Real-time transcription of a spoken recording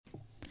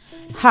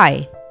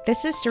Hi,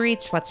 this is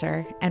Sarit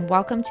Switzer, and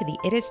welcome to the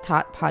It Is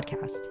Taught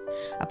podcast,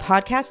 a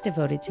podcast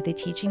devoted to the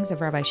teachings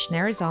of Rabbi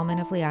Shneur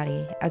Zalman of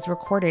Liadi as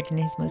recorded in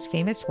his most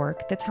famous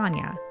work, the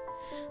Tanya.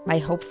 My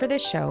hope for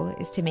this show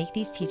is to make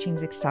these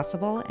teachings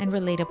accessible and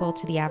relatable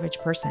to the average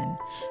person,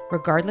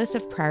 regardless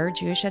of prior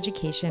Jewish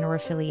education or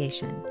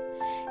affiliation.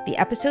 The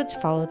episodes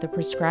follow the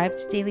prescribed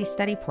daily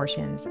study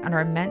portions and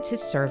are meant to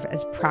serve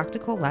as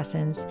practical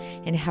lessons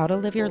in how to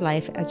live your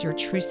life as your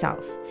true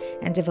self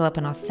and develop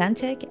an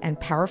authentic and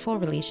powerful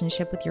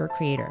relationship with your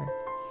Creator.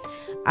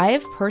 I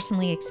have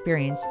personally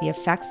experienced the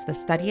effects the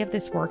study of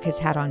this work has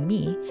had on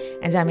me,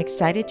 and I'm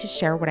excited to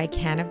share what I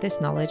can of this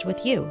knowledge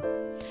with you.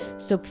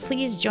 So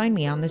please join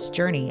me on this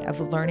journey of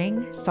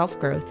learning,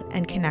 self-growth,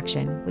 and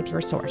connection with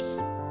your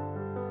source.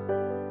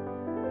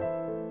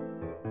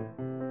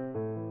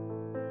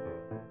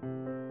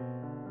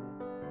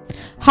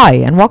 Hi,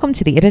 and welcome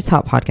to the It Is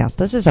Taught podcast.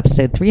 This is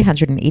episode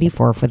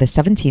 384 for the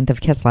 17th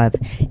of Kislev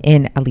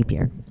in a leap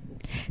year.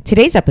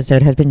 Today's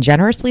episode has been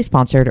generously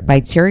sponsored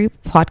by Tsiri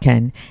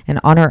Plotkin in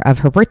honor of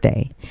her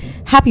birthday.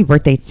 Happy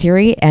birthday,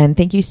 Tsiri, and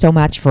thank you so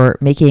much for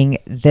making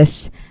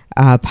this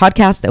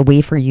podcast a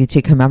way for you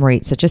to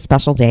commemorate such a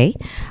special day.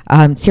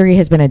 Tsiri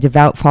has been a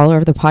devout follower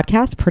of the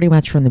podcast pretty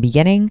much from the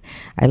beginning.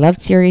 I love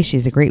Tsiri.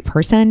 She's a great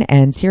person.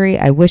 And Tsiri,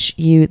 I wish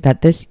you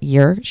that this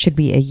year should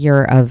be a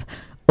year of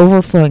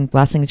overflowing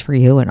blessings for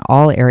you in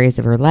all areas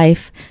of your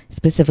life,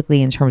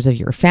 specifically in terms of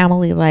your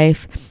family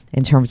life,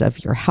 in terms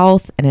of your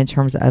health, and in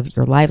terms of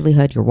your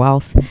livelihood, your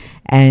wealth.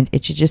 And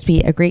it should just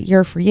be a great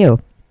year for you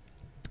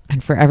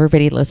and for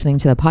everybody listening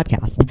to the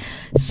podcast.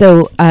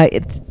 So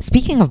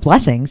speaking of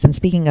blessings and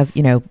speaking of,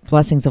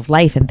 blessings of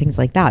life and things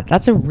like that,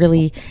 that's a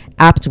really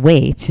apt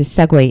way to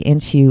segue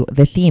into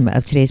the theme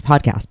of today's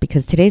podcast,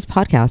 because today's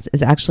podcast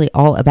is actually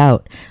all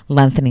about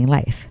lengthening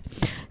life.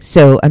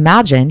 So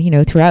imagine,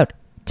 throughout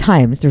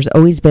times, there's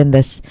always been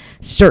this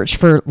search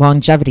for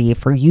longevity,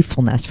 for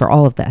youthfulness, for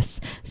all of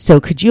this. So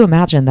could you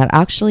imagine that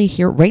actually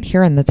right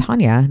here in the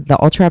Tanya, the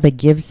Alter Rebbe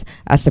gives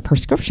us a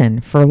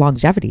prescription for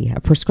longevity, a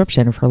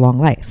prescription for long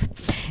life.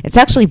 It's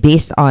actually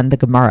based on the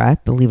Gemara,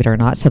 believe it or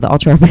not. So the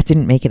Alter Rebbe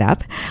didn't make it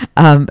up.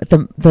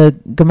 The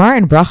Gemara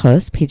in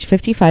Brachos, page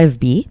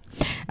 55b,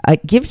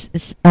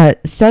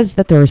 says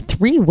that there are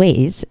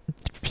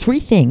three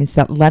things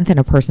that lengthen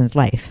a person's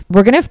life.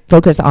 We're going to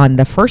focus on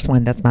the first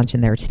one that's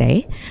mentioned there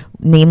today,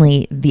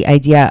 namely the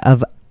idea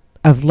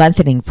of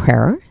lengthening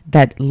prayer,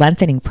 that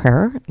lengthening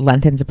prayer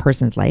lengthens a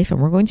person's life. And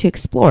we're going to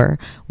explore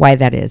why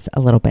that is a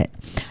little bit.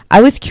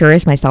 I was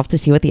curious myself to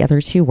see what the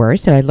other two were,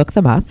 so I looked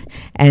them up.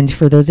 And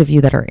for those of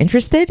you that are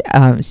interested,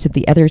 so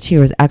the other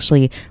two is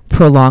actually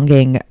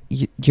prolonging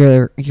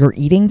your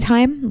eating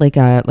time, like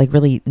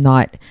really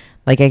not,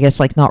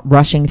 not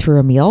rushing through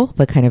a meal,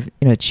 but kind of,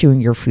 chewing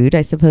your food,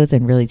 I suppose,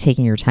 and really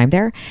taking your time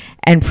there,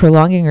 and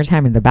prolonging your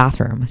time in the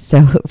bathroom.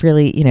 So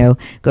really,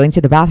 going to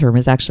the bathroom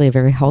is actually a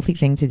very healthy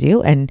thing to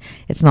do, and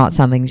it's not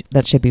something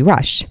that should be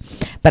rushed.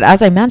 But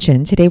as I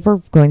mentioned, today we're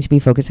going to be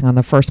focusing on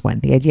the first one,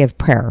 the idea of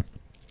prayer.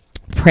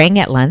 Praying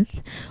at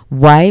length,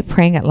 why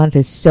praying at length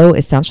is so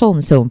essential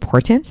and so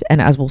important.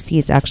 And as we'll see,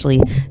 it's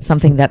actually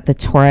something that the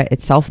Torah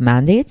itself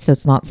mandates. So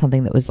it's not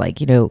something that was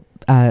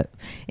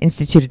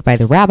instituted by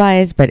the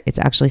rabbis, but it's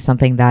actually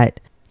something that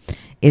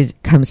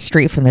comes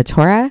straight from the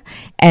Torah,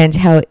 and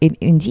how it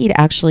indeed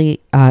actually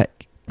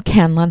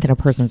can lengthen a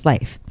person's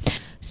life.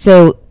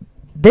 So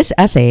this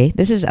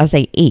is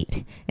essay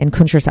 8 in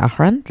Kuntras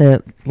Achron,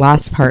 the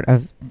last part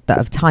of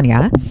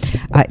Tanya.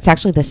 It's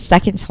actually the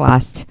second to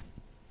last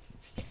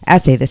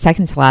essay, the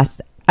second to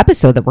last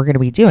episode that we're going to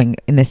be doing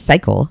in this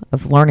cycle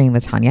of learning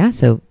the Tanya.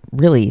 So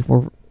really,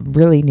 we're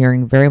really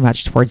nearing very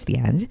much towards the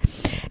end.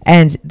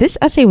 And this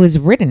essay was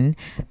written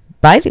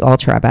by the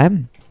Alter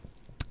Rebbe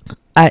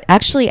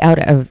actually out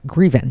of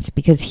grievance,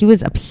 because he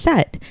was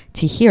upset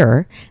to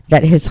hear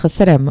that his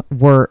Hasidim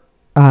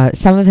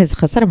some of his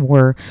Hasidim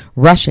were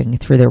rushing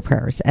through their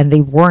prayers, and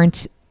they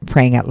weren't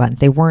praying at length.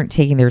 They weren't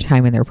taking their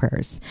time in their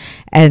prayers.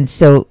 And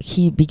so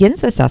he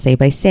begins this essay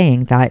by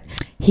saying that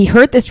he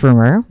heard this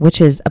rumor,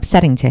 which is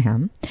upsetting to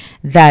him,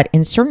 that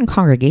in certain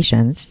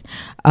congregations,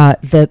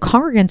 the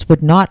congregants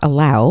would not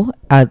allow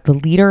the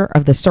leader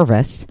of the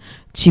service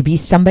to be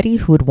somebody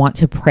who would want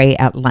to pray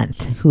at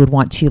length, who would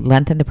want to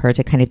lengthen the prayer,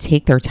 to kind of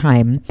take their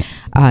time,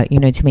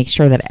 to make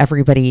sure that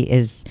everybody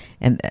is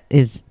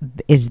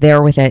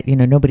there with it.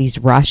 Nobody's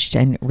rushed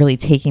and really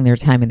taking their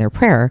time in their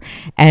prayer.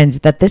 And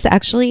that this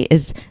actually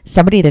is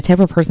somebody, the type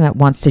of person that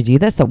wants to do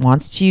this, that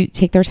wants to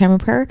take their time in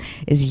prayer,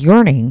 is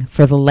yearning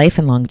for the life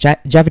and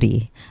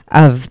longevity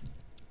of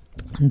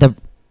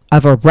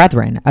our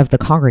brethren, of the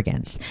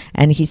congregants.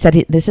 And he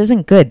said this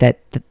isn't good that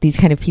these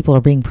kind of people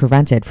are being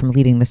prevented from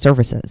leading the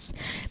services,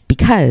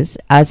 because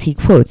as he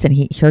quotes, and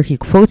he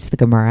quotes the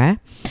Gemara,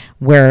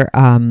 where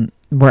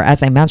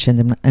as I mentioned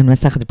in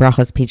Masechet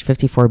Brachos, page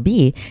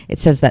 54b, it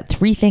says that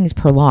 3 things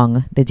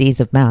prolong the days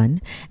of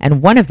man,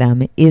 and one of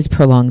them is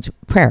prolonged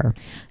prayer.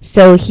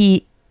 So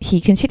he he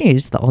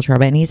continues, the Alter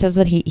Rebbe, and he says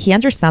that he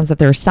understands that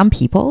there are some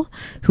people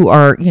who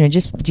are,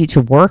 just due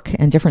to work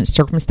and different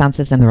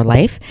circumstances in their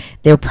life,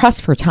 they're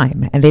pressed for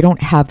time and they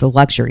don't have the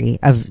luxury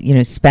of,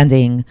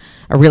 spending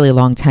a really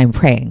long time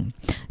praying.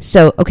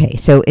 So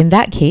in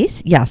that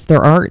case, yes,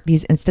 there are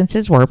these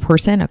instances where a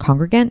person, a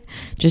congregant,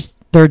 just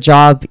their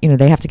job,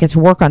 they have to get to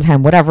work on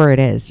time, whatever it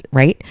is,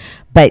 right?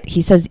 But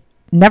he says,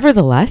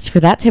 nevertheless, for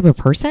that type of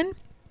person,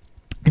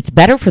 it's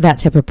better for that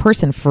type of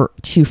person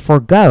to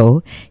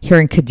forego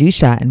hearing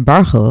Kedusha and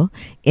Baruch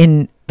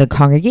in the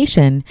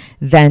congregation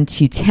than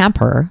to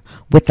tamper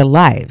with the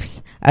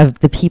lives of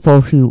the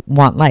people who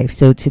want life.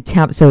 So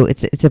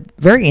it's a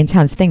very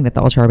intense thing that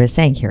the Alter Rebbe is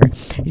saying here.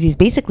 Is he's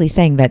basically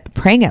saying that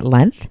praying at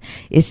length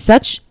is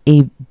such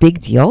a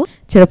big deal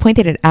to the point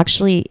that it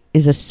actually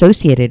is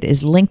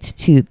linked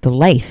to the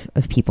life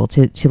of people,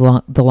 to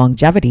the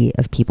longevity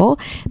of people,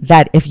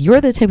 that if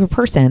you're the type of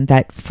person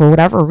that for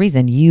whatever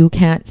reason you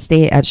can't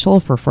stay at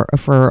shul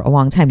for a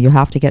long time, you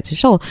have to get to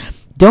shul,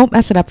 don't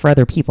mess it up for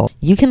other people.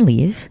 You can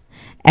leave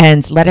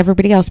and let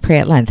everybody else pray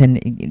at length,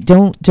 and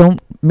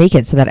don't make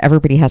it so that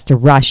everybody has to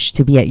rush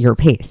to be at your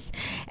pace.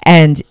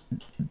 And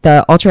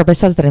the Alter Rebbe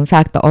says that in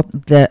fact,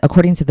 the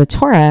according to the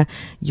Torah,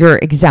 you're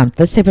exempt.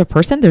 This type of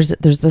person, there's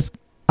this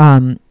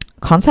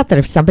concept that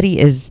if somebody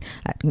is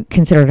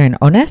considered an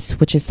ones,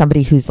 which is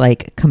somebody who's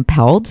like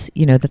compelled,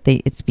 that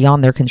it's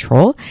beyond their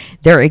control,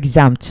 they're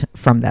exempt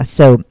from this.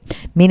 So,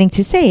 meaning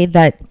to say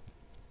that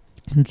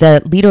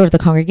the leader of the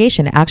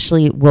congregation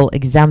actually will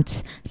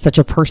exempt such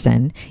a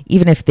person,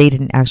 even if they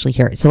didn't actually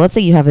hear it. So let's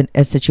say you have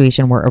a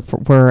situation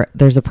where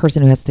there's a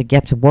person who has to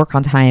get to work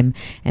on time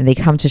and they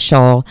come to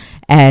shul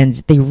and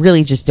they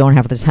really just don't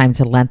have the time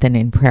to lengthen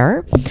in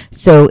prayer.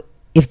 So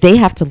if they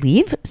have to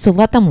leave, so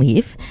let them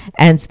leave.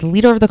 And the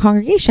leader of the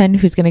congregation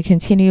who's going to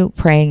continue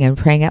praying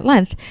at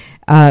length,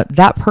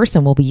 that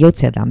person will be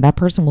yotzeh them. That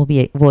person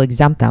will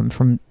exempt them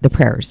from the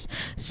prayers.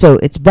 So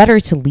it's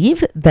better to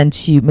leave than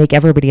to make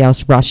everybody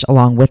else rush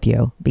along with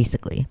you,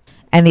 basically.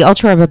 And the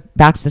Alter Rebbe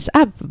backs this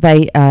up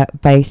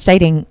by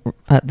citing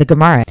the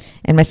Gemara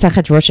in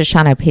Masechet Rosh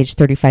Hashanah, page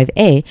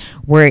 35a,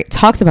 where it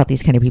talks about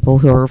these kind of people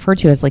who are referred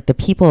to as like the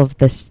people of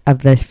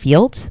the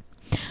field.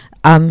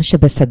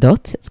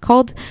 Shebesadot, it's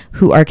called,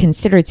 who are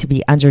considered to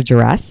be under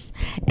duress,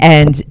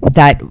 and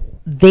that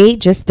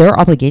their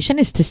obligation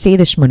is to say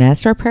the Shmoneh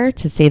Esrei prayer,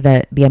 to say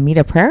the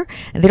Amida prayer,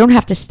 and they don't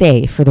have to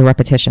stay for the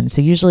repetition.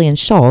 So usually in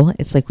shul,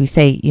 it's like we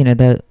say,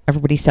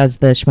 everybody says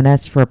the Shmoneh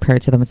Esrei prayer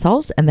to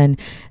themselves, and then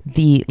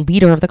the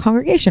leader of the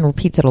congregation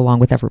repeats it along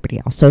with everybody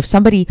else. So if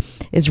somebody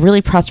is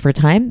really pressed for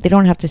time, they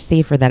don't have to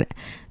stay for that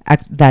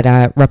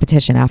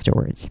repetition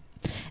afterwards.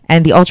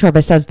 And the Alter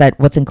Rebbe says that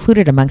what's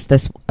included amongst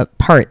this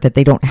part, that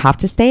they don't have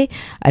to stay,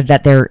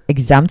 that they're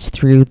exempt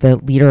through the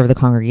leader of the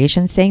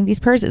congregation saying these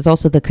prayers, is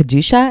also the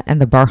Kedusha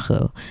and the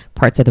Baruch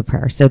parts of the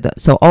prayer.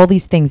 So all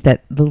these things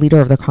that the leader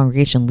of the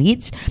congregation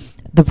leads,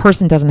 the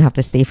person doesn't have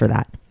to stay for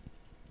that.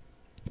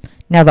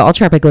 Now, the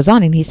Alter Rebbe goes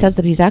on and he says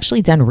that he's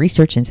actually done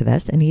research into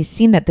this, and he's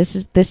seen that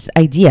this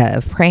idea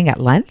of praying at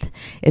length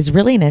is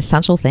really an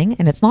essential thing,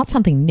 and it's not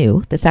something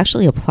new. This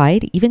actually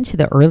applied even to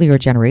the earlier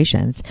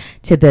generations,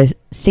 to the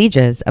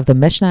sages of the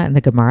Mishnah and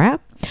the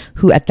Gemara,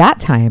 who at that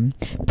time,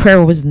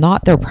 prayer was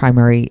not their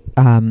primary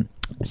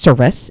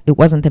service. It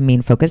wasn't the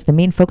main focus. The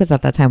main focus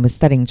at that time was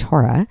studying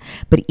Torah.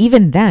 But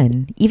even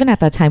at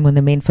that time when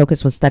the main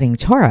focus was studying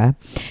Torah,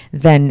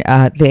 then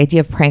the idea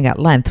of praying at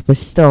length was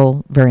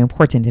still very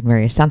important and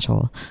very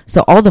essential.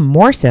 So all the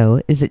more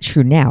so is it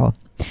true now.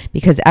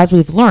 Because as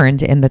we've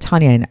learned in the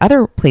Tanya and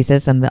other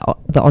places, and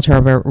the Alter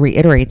Rebbe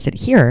reiterates it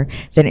here,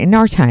 that in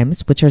our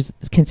times, which are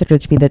considered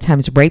to be the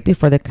times right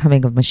before the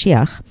coming of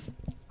Mashiach,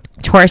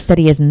 Torah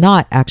study is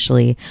not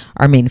actually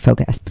our main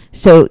focus.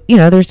 So,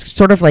 there's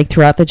sort of like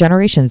throughout the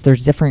generations,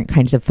 there's different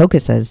kinds of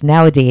focuses.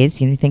 Nowadays,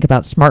 think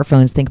about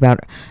smartphones, think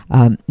about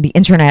the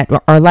internet.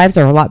 Our lives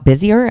are a lot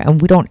busier,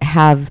 and we don't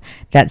have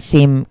that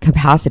same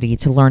capacity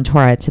to learn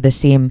Torah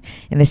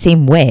in the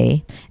same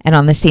way and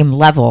on the same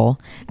level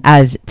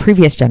as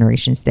previous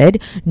generations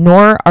did,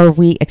 nor are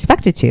we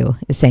expected to,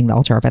 is saying the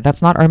Alter Rebbe.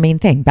 That's not our main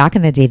thing. Back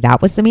in the day, that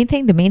was the main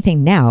thing. The main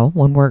thing now,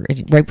 when we're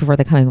right before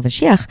the coming of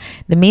Mashiach,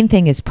 the main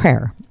thing is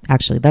prayer.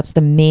 Actually, that's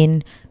the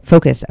main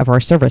focus of our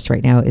service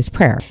right now, is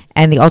prayer.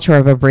 And the Alter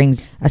Rebbe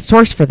brings a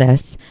source for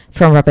this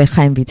from Rabbi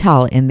Chaim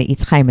Vital in the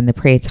Eitz Chaim and the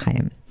Pre Eitz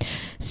Chaim.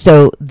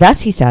 So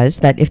thus he says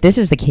that if this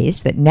is the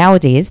case, that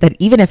nowadays, that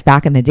even if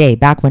back in the day,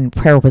 back when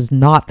prayer was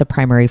not the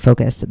primary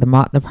focus,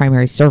 the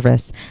primary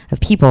service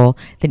of people,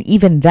 then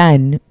even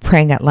then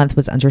praying at length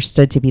was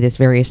understood to be this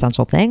very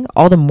essential thing.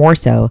 All the more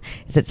so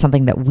is it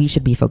something that we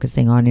should be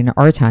focusing on in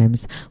our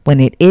times, when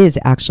it is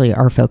actually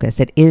our focus.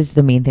 It is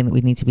the main thing that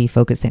we need to be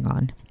focusing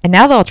on. And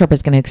now the Alter Rebbe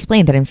is going to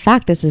explain that in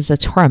fact this is a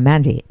Torah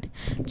mandate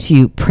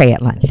to pray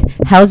at length.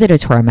 How is it a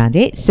Torah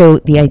mandate? So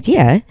the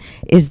idea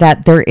is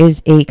that there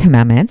is a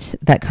commandment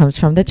that comes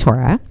from the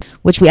Torah,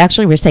 which we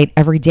actually recite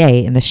every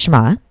day in the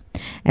Shema,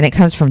 and it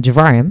comes from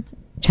Devarim,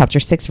 chapter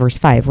 6, verse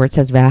 5, where it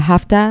says,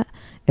 "Ve'ahavta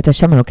et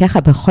Hashem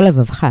Elokecha b'chol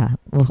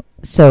levavcha."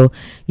 So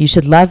you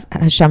should love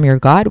Hashem your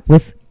God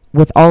with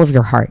with all of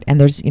your heart. And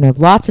there's,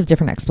 lots of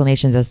different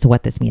explanations as to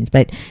what this means.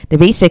 But the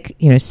basic,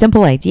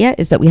 simple idea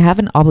is that we have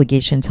an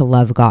obligation to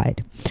love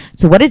God.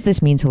 So what does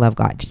this mean to love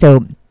God?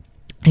 So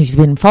if you've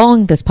been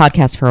following this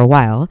podcast for a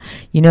while,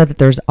 you know that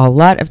there's a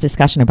lot of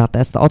discussion about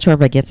this. The Alter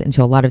Rebbe gets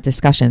into a lot of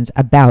discussions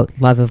about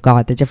love of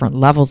God, the different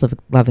levels of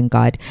loving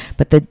God.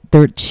 But there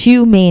are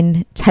two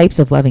main types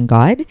of loving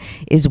God.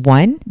 Is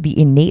one, the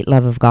innate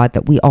love of God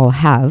that we all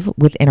have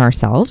within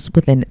ourselves,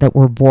 that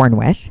we're born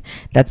with.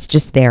 That's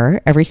just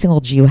there. Every single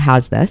Jew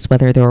has this,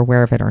 whether they're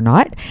aware of it or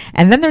not.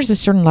 And then there's a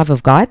certain love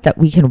of God that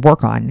we can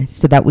work on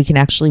so that we can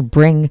actually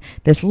bring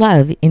this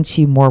love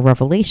into more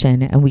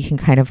revelation, and we can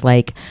kind of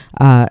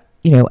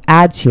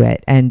add to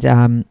it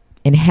and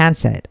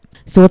enhance it.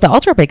 So what the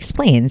Alter Rebbe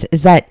explains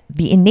is that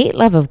the innate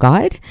love of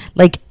God,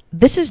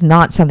 this is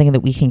not something that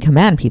we can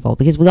command people,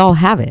 because we all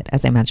have it,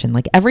 as I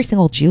mentioned. Every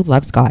single Jew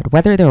loves God,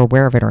 whether they're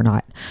aware of it or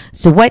not.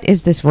 So what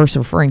is this verse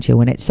referring to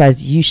when it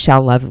says, you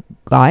shall love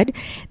God?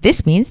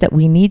 This means that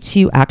we need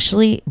to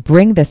actually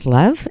bring this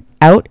love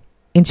out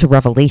into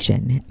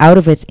revelation, out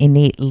of its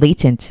innate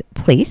latent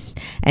place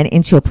and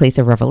into a place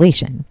of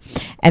revelation.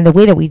 And the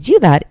way that we do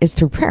that is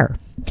through prayer.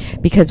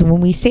 Because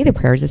when we say the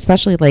prayers,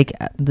 especially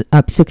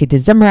Psuke de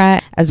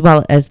Zimra, as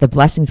well as the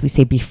blessings we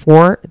say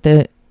before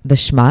the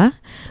Shema,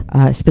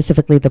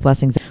 specifically the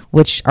blessings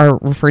which are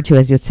referred to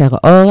as Yotzer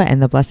Or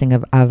and the blessing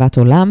of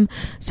Ahavat Olam.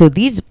 So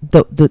these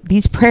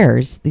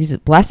prayers, these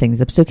blessings,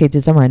 the Psuke de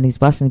Zimra and these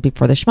blessings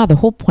before the Shema, the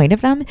whole point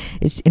of them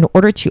is in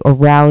order to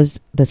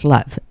arouse this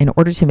love, in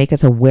order to make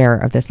us aware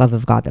of this love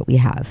of God that we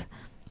have.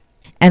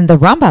 And the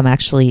Rambam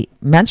actually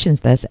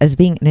mentions this as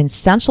being an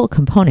essential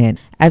component,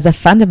 as a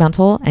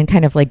fundamental and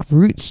kind of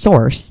root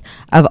source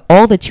of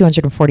all the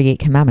 248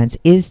 commandments,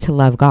 is to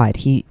love God.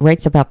 He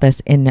writes about this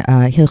in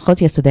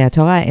Hilchot Yesodei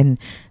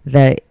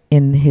HaTorah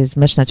in his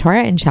Mishnah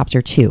Torah in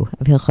chapter 2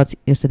 of Hilchot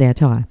Yesodei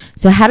HaTorah.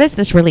 So how does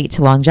this relate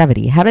to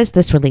longevity? How does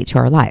this relate to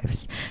our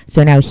lives?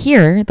 So now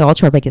here, the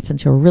Alter Rebbe gets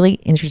into a really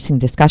interesting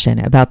discussion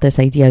about this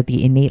idea of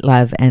the innate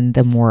love and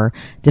the more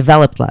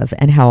developed love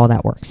and how all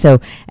that works. So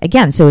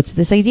again, it's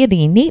this idea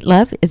the innate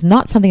love is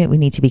not something that we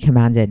need to be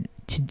commanded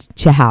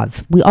to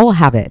have. We all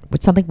have it.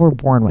 It's something we're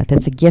born with.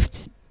 It's a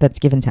gift that's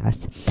given to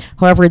us.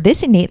 However,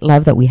 this innate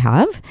love that we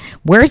have,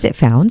 where is it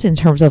found in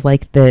terms of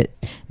the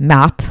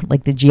map,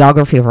 the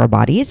geography of our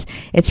bodies?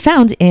 It's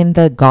found in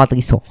the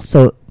godly soul.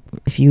 So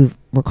if you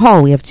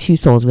recall, we have two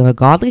souls. We have a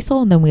godly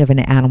soul and then we have an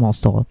animal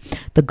soul.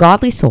 The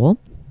godly soul,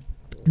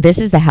 this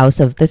is the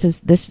house of, this is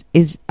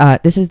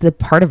the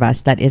part of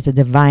us that is a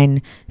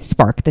divine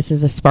spark. This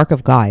is a spark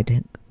of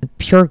God,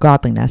 pure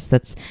godliness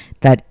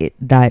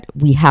that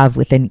we have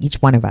within each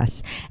one of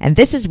us. And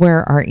this is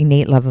where our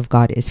innate love of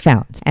God is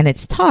found. And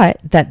it's taught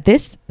that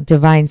this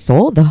divine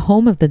soul, the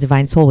home of the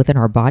divine soul within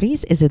our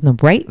bodies, is in the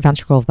right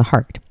ventricle of the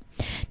heart.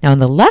 Now, in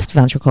the left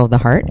ventricle of the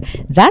heart,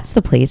 that's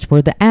the place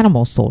where the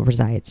animal soul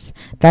resides.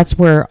 That's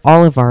where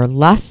all of our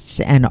lusts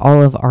and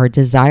all of our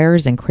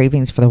desires and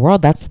cravings for the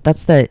world, that's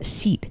the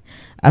seat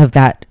of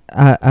that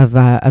of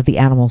the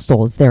animal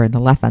soul, is there in the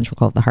left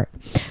ventricle of the heart.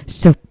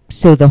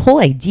 So the whole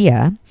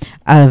idea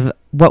of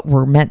what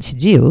we're meant to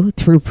do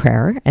through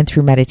prayer and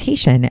through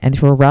meditation and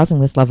through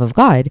arousing this love of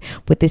God,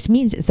 what this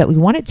means is that we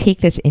want to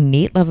take this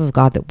innate love of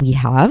God that we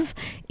have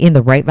in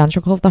the right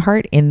ventricle of the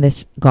heart, in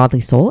this godly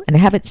soul, and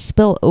have it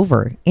spill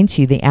over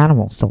into the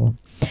animal soul.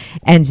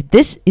 And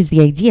this is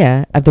the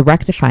idea of the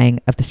rectifying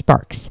of the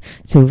sparks.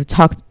 So we've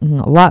talked a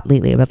lot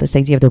lately about this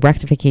idea of the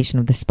rectification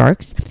of the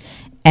sparks.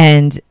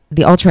 And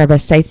the Alter Rebbe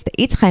cites the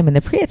Eitz Chaim and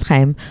the Pri Eitz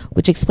Chaim,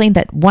 which explain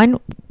that one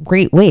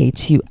great way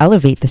to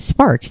elevate the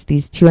sparks,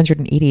 these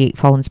 288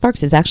 fallen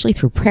sparks, is actually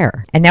through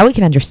prayer. And now we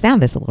can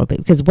understand this a little bit,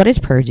 because what does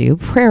prayer do?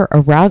 Prayer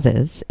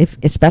arouses,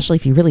 especially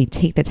if you really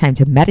take the time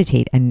to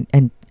meditate and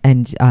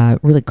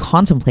really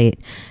contemplate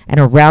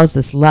and arouse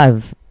this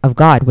love of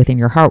God within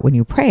your heart when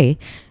you pray,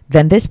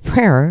 then this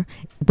prayer,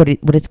 what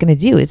it's going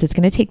to do is it's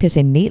going to take this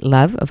innate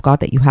love of God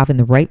that you have in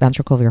the right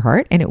ventricle of your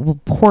heart, and it will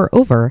pour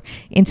over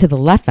into the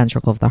left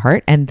ventricle of the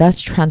heart, and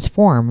thus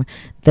transform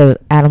the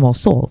animal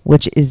soul,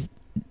 which is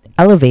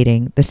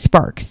elevating the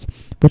sparks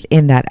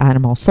within that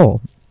animal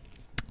soul.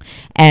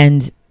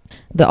 And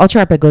the Alter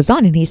Rebbe goes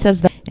on and he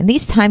says that in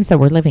these times that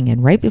we're living in,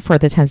 right before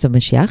the times of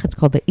Mashiach, it's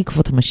called the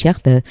Ikvot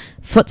Mashiach, the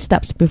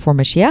footsteps before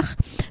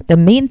Mashiach, the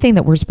main thing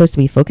that we're supposed to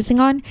be focusing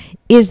on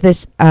is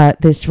this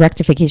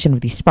rectification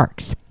of these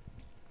sparks.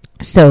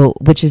 So,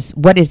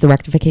 what is the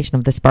rectification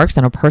of the sparks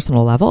on a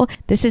personal level?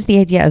 This is the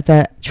idea of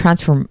the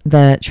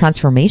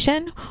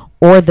transformation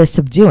or the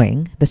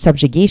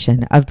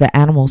subjugation of the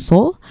animal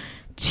soul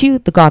to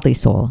the godly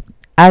soul,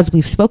 as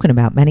we've spoken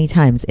about many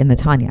times in the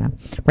Tanya,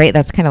 right?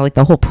 That's kind of like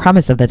the whole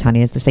premise of the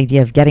Tanya, is this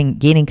idea of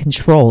gaining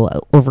control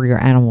over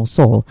your animal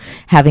soul,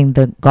 having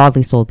the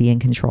godly soul be in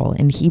control.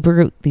 In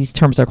Hebrew, these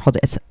terms are called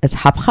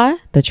hapcha,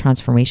 the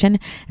transformation,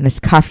 and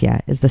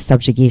eskafia is the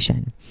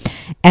subjugation.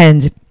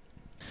 And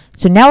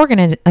so now we're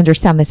going to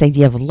understand this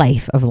idea of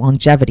life, of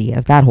longevity,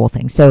 of that whole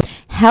thing. So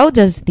how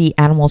does the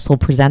animal soul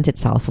present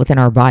itself within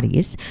our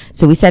bodies?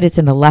 So we said it's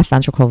in the left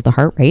ventricle of the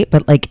heart, right?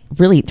 But like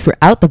really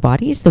throughout the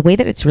bodies, the way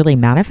that it's really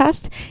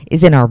manifest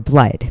is in our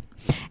blood.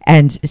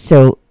 And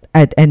so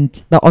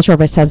and the Alter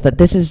Rebbe says that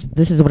this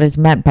is what is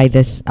meant by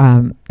this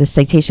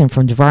citation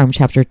from Devarim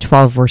chapter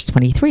 12 verse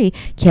 23,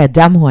 ki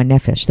adam hu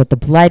nefesh, that the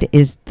blood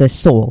is the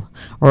soul,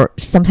 or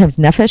sometimes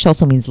nefesh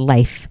also means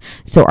life.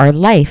 So our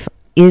life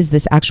is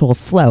this actual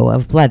flow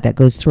of blood that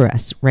goes through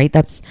us, right?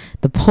 That's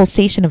the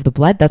pulsation of the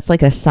blood. That's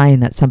like a sign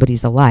that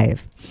somebody's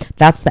alive.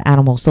 That's the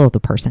animal soul of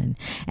the person.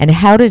 And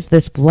how does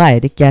this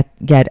blood get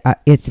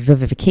its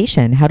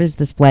vivification? How does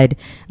this blood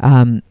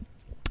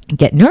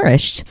get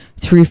nourished?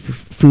 Through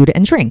food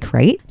and drink,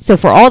 right? So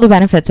for all the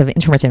benefits of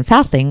intermittent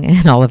fasting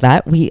and all of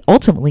that, we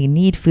ultimately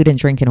need food and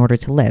drink in order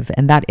to live.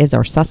 And that is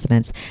our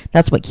sustenance.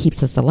 That's what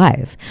keeps us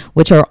alive,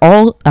 which are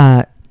all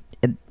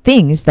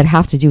things that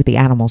have to do with the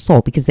animal soul,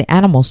 because the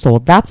animal soul,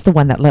 that's the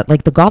one that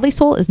like the godly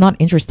soul is not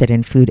interested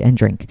in food and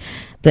drink.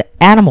 The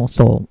animal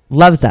soul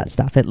loves that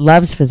stuff. It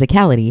loves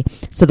physicality.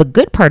 So the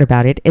good part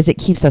about it is it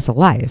keeps us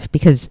alive,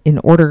 because in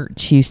order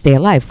to stay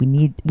alive, we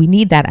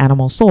need that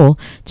animal soul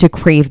to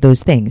crave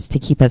those things to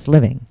keep us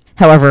living.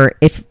 However,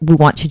 if we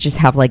want to just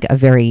have like a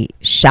very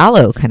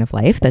shallow kind of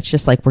life, that's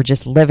just like we're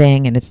just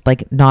living and it's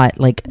like not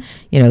like,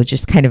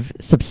 just kind of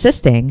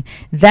subsisting,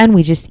 then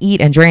we just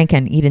eat and drink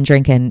and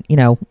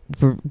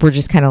we're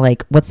just kind of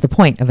like, what's the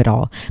point of it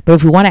all? But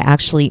if we want to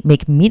actually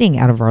make meaning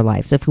out of our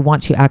lives, if we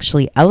want to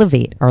actually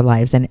elevate our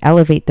lives and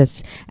elevate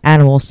this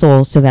animal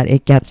soul so that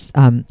it gets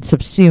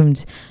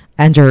subsumed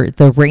under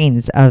the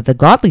reins of the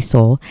godly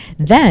soul,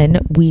 then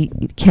we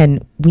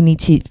need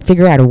to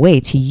figure out a way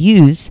to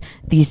use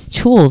these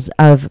tools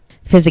of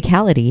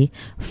physicality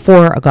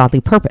for a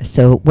godly purpose.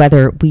 So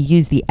whether we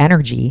use the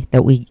energy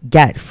that we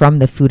get from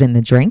the food and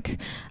the drink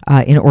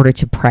in order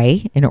to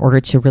pray, in order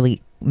to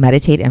really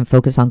meditate and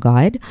focus on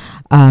God,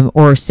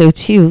 or so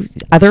too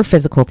other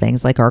physical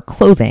things like our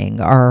clothing,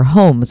 our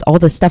homes, all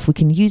this stuff, we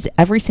can use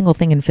every single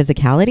thing in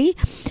physicality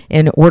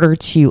in order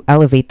to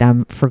elevate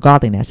them for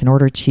godliness, in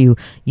order to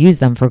use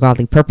them for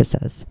godly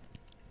purposes.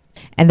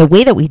 And the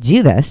way that we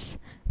do this,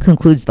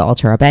 concludes the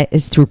Alter Rebbe,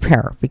 is through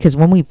prayer. Because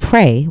when we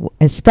pray,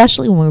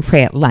 especially when we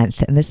pray at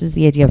length, and this is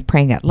the idea of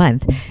praying at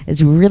length,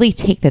 is we really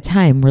take the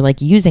time, we're like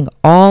using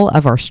all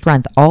of our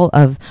strength, all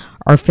of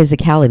our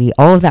physicality,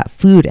 all of that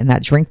food and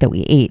that drink that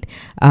we ate,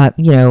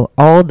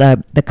 all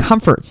the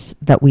comforts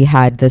that we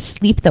had, the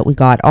sleep that we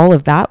got, all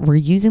of that, we're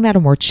using that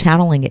and we're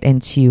channeling it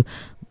into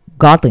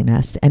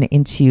godliness and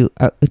into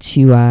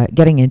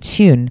getting in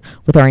tune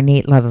with our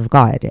innate love of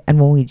God. And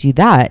when we do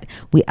that,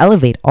 we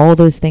elevate all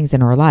those things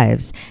in our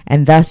lives,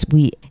 and thus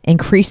we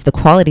increase the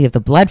quality of the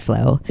blood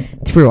flow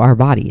through our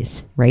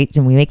bodies, right?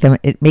 And we make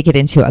it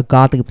into a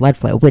godly blood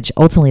flow, which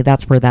ultimately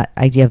that's where that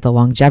idea of the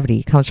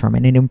longevity comes from.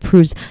 And it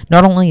improves,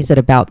 not only is it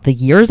about the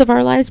years of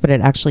our lives, but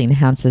it actually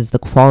enhances the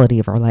quality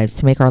of our lives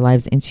to make our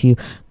lives into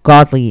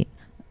godly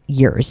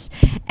years.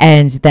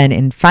 And then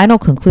in final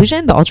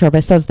conclusion, the Alter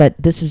Rebbe says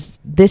that this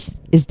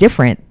is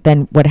different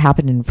than what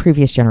happened in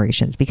previous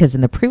generations, because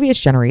in the previous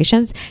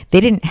generations,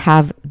 they didn't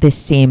have this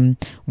same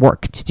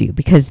work to do,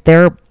 because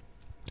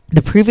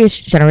the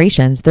previous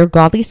generations, their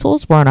godly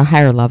souls were on a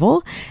higher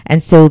level.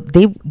 And so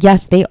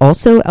they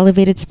also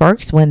elevated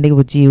sparks when they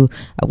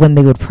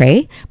would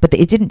pray, but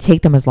it didn't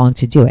take them as long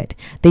to do it.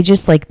 They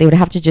would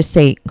have to just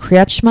say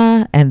Kriyat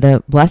Shema and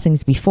the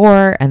blessings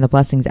before and the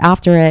blessings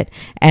after it,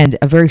 and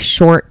a very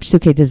short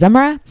Psukei de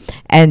Zemra,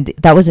 and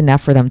that was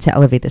enough for them to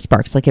elevate the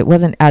sparks. Like, it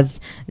wasn't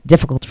as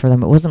difficult for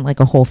them. It wasn't like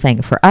a whole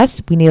thing. For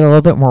us, we need a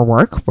little bit more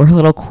work. We're a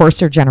little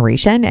coarser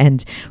generation,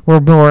 and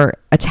we're more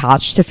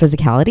attached to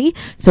physicality.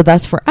 So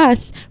thus for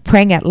us,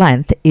 praying at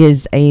length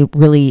is a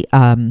really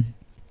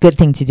good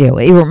thing to do.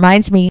 It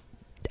reminds me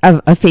of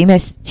a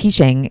famous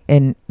teaching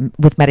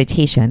with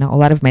meditation. A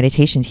lot of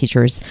meditation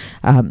teachers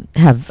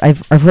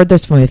I've heard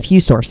this from a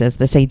few sources,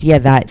 this idea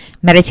that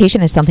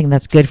meditation is something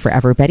that's good for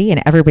everybody,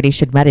 and everybody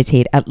should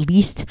meditate at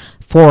least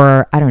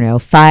for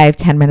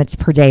 5-10 minutes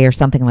per day or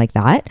something like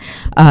that.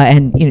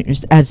 And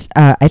as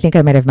I think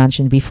I might have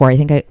mentioned before, I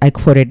think I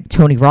quoted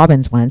Tony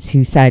Robbins once,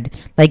 who said,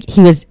 like,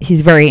 he's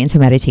very into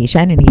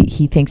meditation, and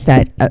he thinks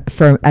that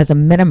as a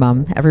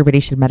minimum everybody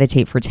should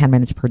meditate for 10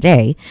 minutes per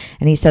day.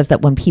 And he says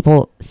that when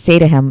people say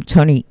to him,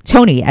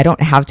 Tony, I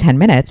don't have 10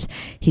 minutes.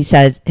 He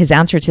says his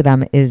answer to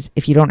them is,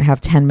 if you don't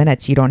have 10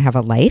 minutes, you don't have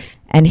a life.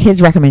 And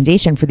his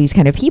recommendation for these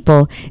kind of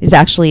people is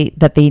actually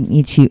that they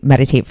need to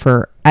meditate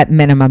for at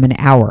minimum an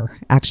hour,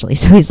 actually.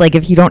 So he's like,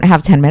 if you don't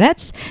have 10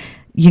 minutes,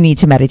 you need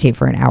to meditate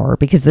for an hour,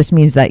 because this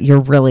means that you're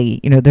really,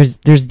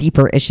 there's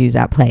deeper issues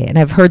at play. And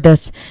I've heard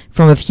this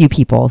from a few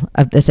people,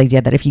 of this idea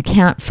that if you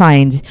can't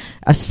find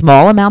a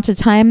small amount of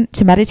time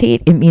to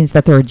meditate, it means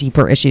that there are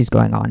deeper issues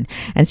going on.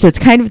 And so it's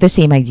kind of the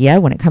same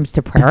idea when it comes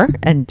to prayer.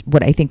 And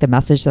what I think the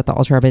message that the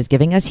Alter Rebbe is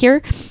giving us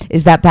here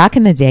is that back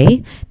in the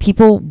day,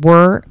 people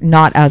were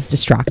not as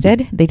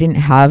distracted. They didn't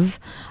have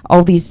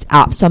all these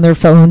apps on their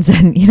phones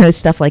and,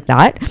 stuff like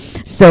that.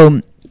 So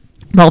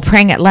while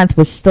praying at length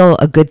was still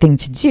a good thing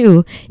to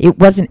do, it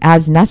wasn't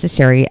as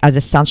necessary, as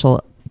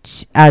essential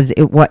as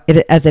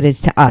it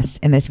is to us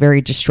in this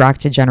very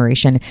distracted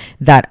generation,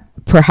 that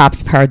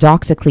perhaps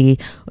paradoxically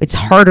it's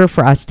harder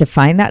for us to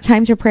find that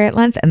time to pray at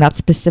length, and that's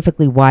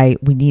specifically why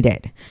we need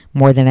it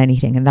more than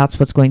anything. And that's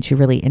what's going to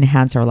really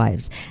enhance our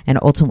lives and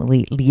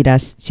ultimately lead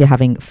us to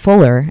having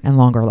fuller and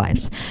longer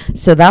lives.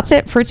 So that's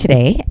it for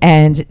today.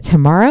 And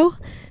tomorrow,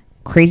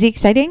 crazy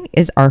exciting,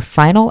 is our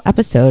final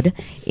episode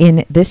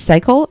in this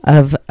cycle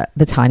of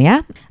the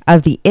Tanya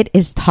of the It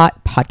Is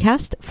Taught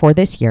podcast for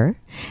this year.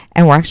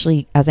 And we're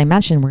actually, as I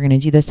mentioned, we're going to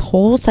do this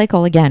whole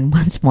cycle again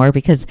once more,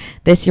 because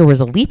this year was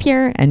a leap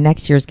year and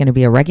next year is going to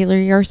be a regular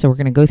year. So we're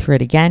going to go through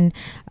it again.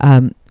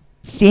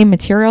 Same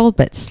material,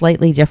 but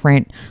slightly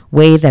different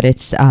way that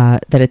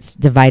it's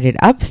divided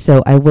up.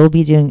 So I will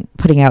be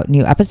putting out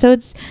new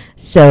episodes.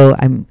 So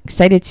I'm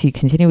excited to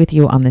continue with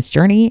you on this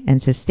journey,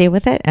 and so stay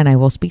with it, and I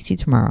will speak to you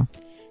tomorrow.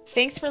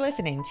 Thanks for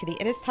listening to the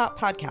It Is Taught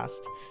podcast,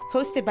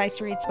 hosted by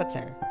Sarit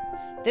Switzer.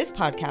 This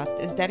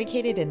podcast is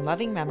dedicated in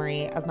loving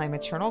memory of my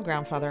maternal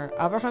grandfather,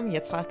 Avraham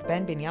Yitzchak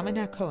ben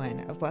Binyamin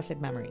HaKohen of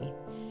blessed memory.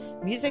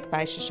 Music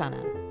by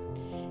Shoshana.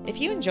 If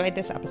you enjoyed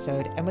this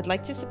episode and would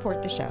like to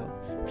support the show,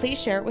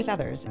 please share it with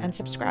others and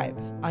subscribe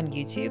on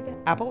YouTube,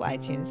 Apple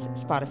iTunes,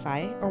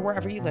 Spotify, or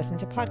wherever you listen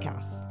to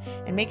podcasts.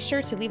 And make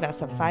sure to leave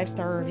us a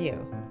 5-star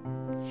review.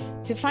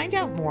 To find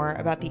out more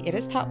about the It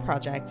Is Taught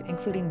project,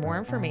 including more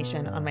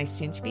information on my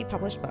soon-to-be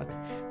published book,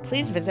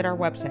 please visit our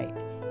website,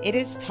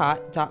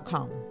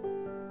 itistaught.com.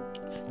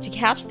 To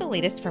catch the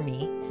latest from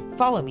me,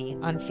 follow me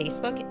on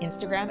Facebook,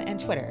 Instagram, and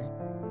Twitter.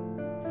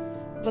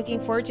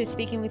 Looking forward to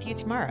speaking with you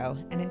tomorrow,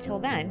 and until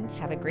then,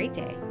 have a great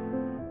day.